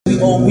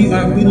we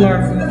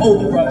learned from the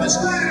older brothers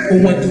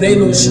who went through their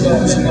little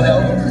struggles or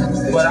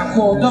whatever. But I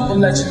called up a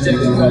legendary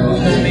brother,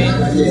 you know what I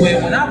mean?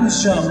 Where when I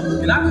was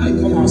young and I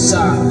couldn't come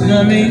outside, you know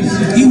what I mean?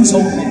 He was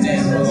holding it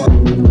down.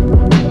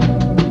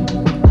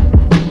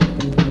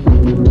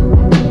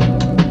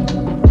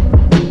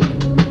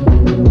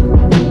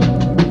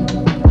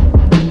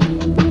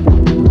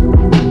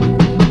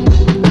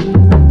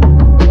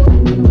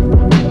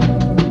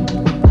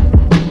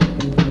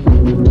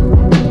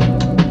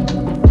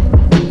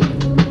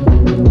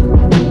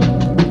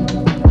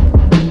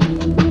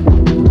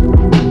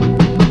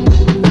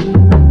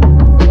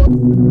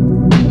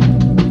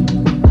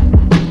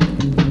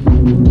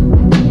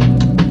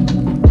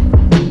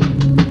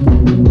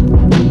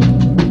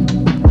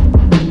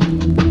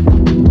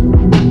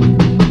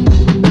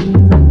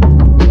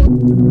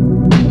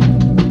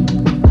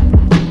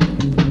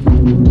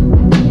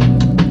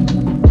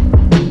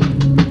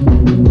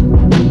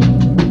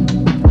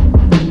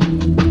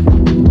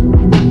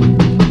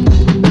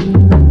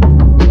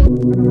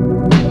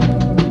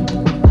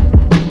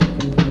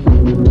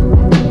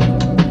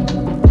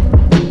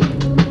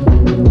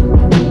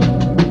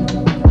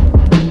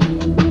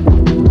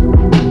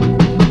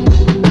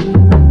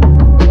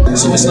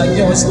 So it's like,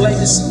 yo, it's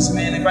legacies,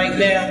 man. And right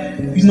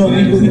now, you know,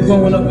 we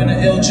growing up in the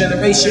L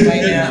generation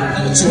right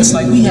now. So it's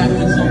like we have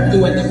to come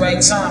through at the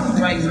right time,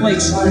 the right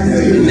place.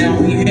 And now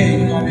we here,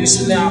 you know what I mean?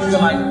 So now I feel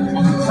like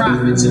I'm a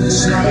prophet to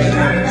this shit right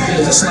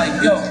now. It's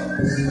like, yo,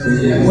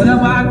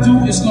 whatever I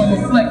do is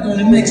gonna reflect on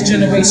the next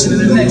generation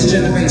and the next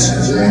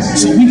generation.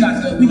 So we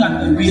got to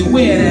be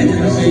aware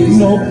that, you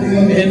know,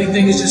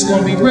 anything is just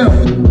gonna be real.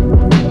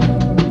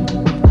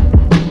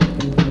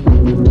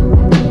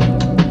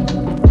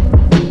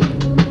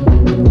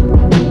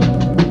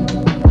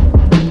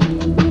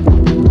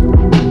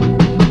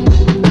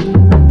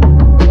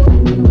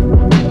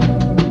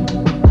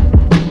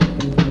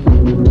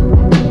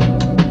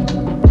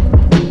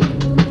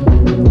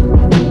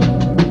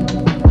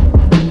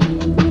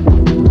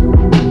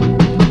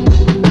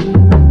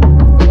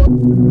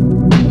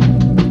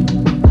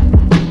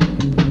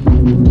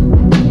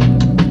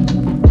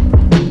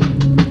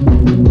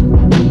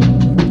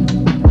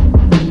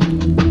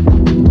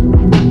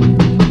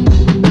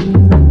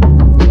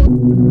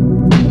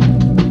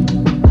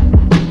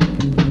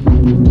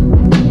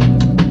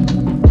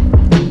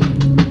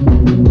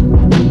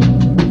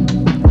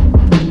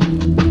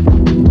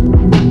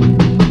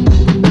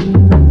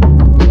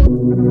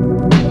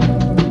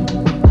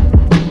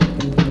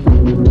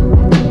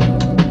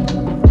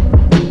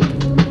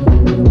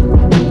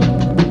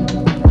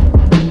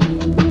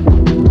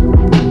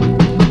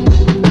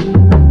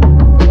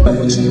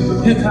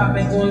 Hip-hop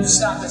ain't going to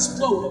stop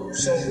exploding.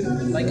 So,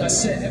 like I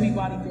said,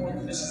 everybody going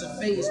through this is a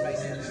phase right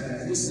now.